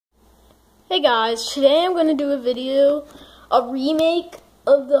Hey guys, today I'm going to do a remake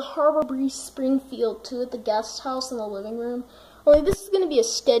of the Harbor Breeze Springfield 2 at the guest house in the living room. Only this is going to be a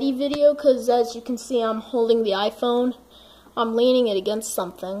steady video because as you can see I'm holding the iPhone. I'm leaning it against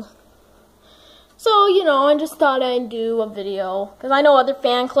something. So, I just thought I'd do a video because I know other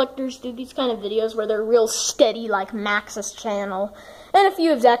fan collectors do these kind of videos where they're real steady like Max's channel and a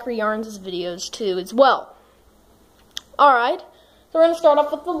few of Zachary Yarns' videos too as well. Alright, so we're going to start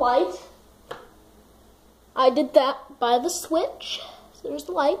off with the light. I did that by the switch. So there's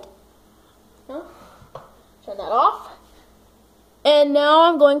the light. Turn that off. And now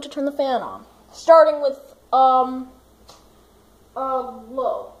I'm going to turn the fan on. Starting with low.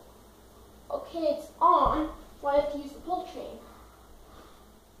 Okay, it's on, so I have to use the pull chain.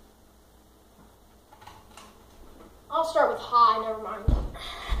 I'll start with high, never mind.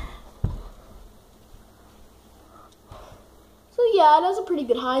 So yeah, it has a pretty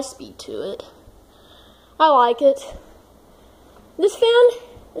good high speed to it. I like it. This fan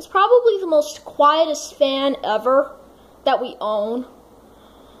is probably the most quietest fan ever that we own.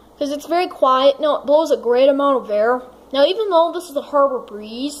 Because it's very quiet. Now, it blows a great amount of air. Now, even though this is a Harbor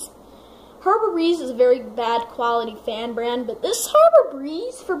Breeze is a very bad quality fan brand. But this Harbor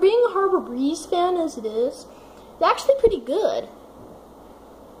Breeze, for being a Harbor Breeze fan as it is actually pretty good.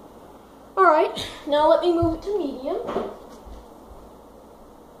 Alright, now let me move it to medium.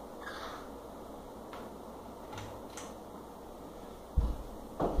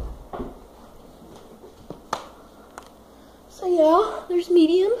 So yeah, there's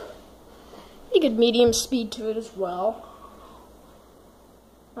medium. Pretty good medium speed to it as well.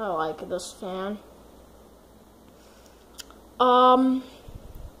 I like this fan. Now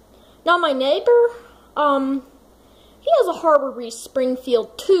my neighbor, he has a Harbor Breeze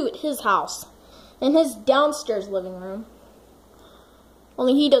Springfield 2 at his house, in his downstairs living room.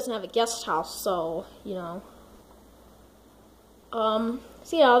 Only he doesn't have a guest house, so,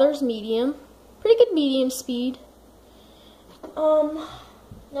 So yeah, there's medium. Pretty good medium speed.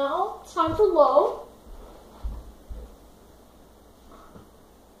 Now it's time for low.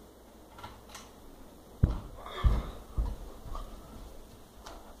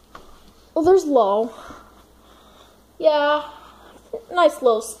 Well, there's low. Yeah, nice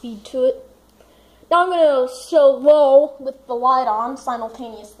low speed to it. Now I'm going to show low with the light on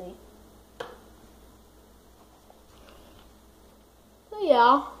simultaneously. So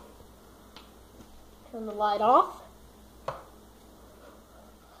yeah, turn the light off.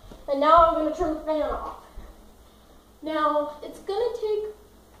 And now I'm going to turn the fan off. Now, it's going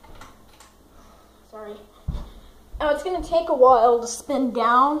to take a while to spin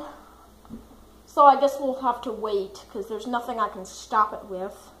down. So I guess we'll have to wait because there's nothing I can stop it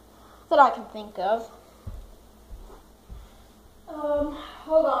with that I can think of.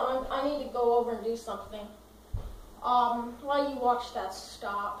 Hold on, I need to go over and do something. While you watch that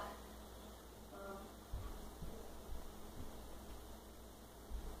stop.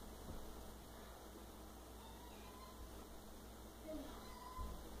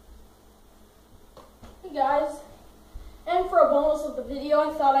 Hey guys, and for a bonus of the video,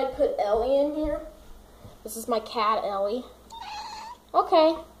 I thought I'd put Ellie in here. This is my cat, Ellie.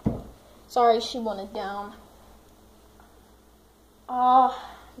 Okay. Sorry, she wanted down.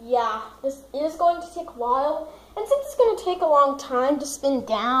 Yeah, this is going to take a while. And since it's going to take a long time to spin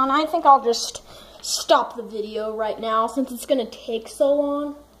down, I think I'll just stop the video right now since it's going to take so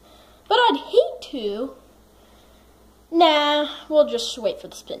long. But I'd hate to. Nah, we'll just wait for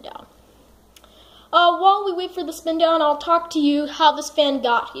the spin down. While we wait for the spin down, I'll talk to you how this fan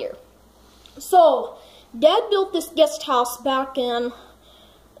got here. So, Dad built this guest house back in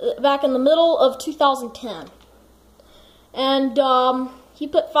the middle of 2010. And he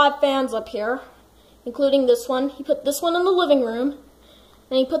put 5 fans up here, including this one. He put this one in the living room,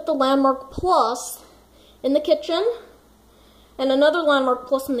 and he put the Landmark Plus in the kitchen, and another Landmark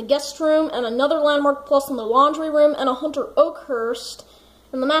Plus in the guest room, and another Landmark Plus in the laundry room, and a Hunter Oakhurst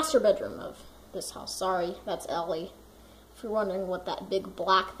in the master bedroom of this house. Sorry, that's Ellie. If you're wondering what that big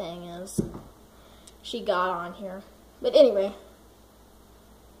black thing is, she got on here. But anyway,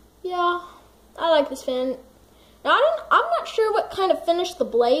 yeah, I like this fan. Now, I'm not sure what kind of finish the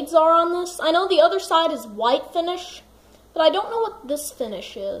blades are on this. I know the other side is white finish, but I don't know what this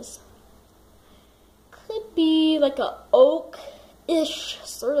finish is. Could be like a oak-ish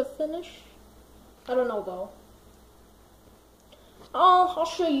sort of finish. I don't know though. I'll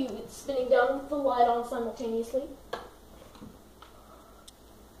show you it spinning down with the light on simultaneously.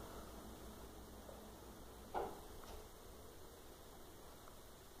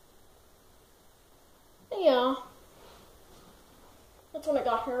 Yeah. That's when I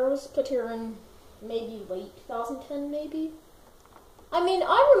got her here. It was put here in maybe late 2010, maybe. I mean,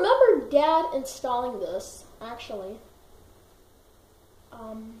 I remember Dad installing this, actually.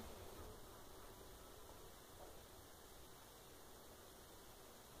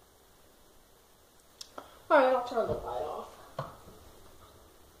 Alright, I'll turn the light off.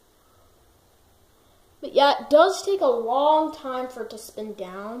 But yeah, it does take a long time for it to spin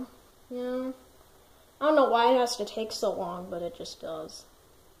down, you know? I don't know why it has to take so long, but it just does.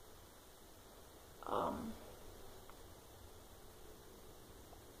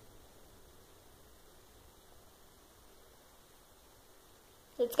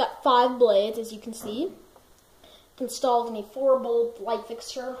 It's got 5 blades, as you can see. It's installed in a 4-bulb light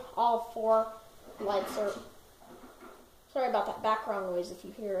fixture. All 4 lights are... Sorry about that background noise if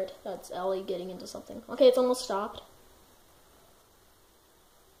you hear it. That's Ellie getting into something. Okay, it's almost stopped.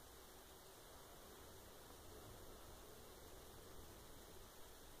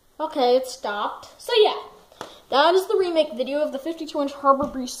 Okay, it stopped. So yeah, that is the remake video of the 52-inch Harbor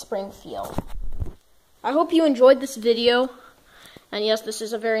Breeze Springfield. I hope you enjoyed this video. And yes, this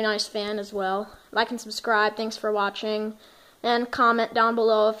is a very nice fan as well. Like and subscribe. Thanks for watching. And comment down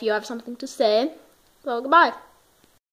below if you have something to say. So, goodbye.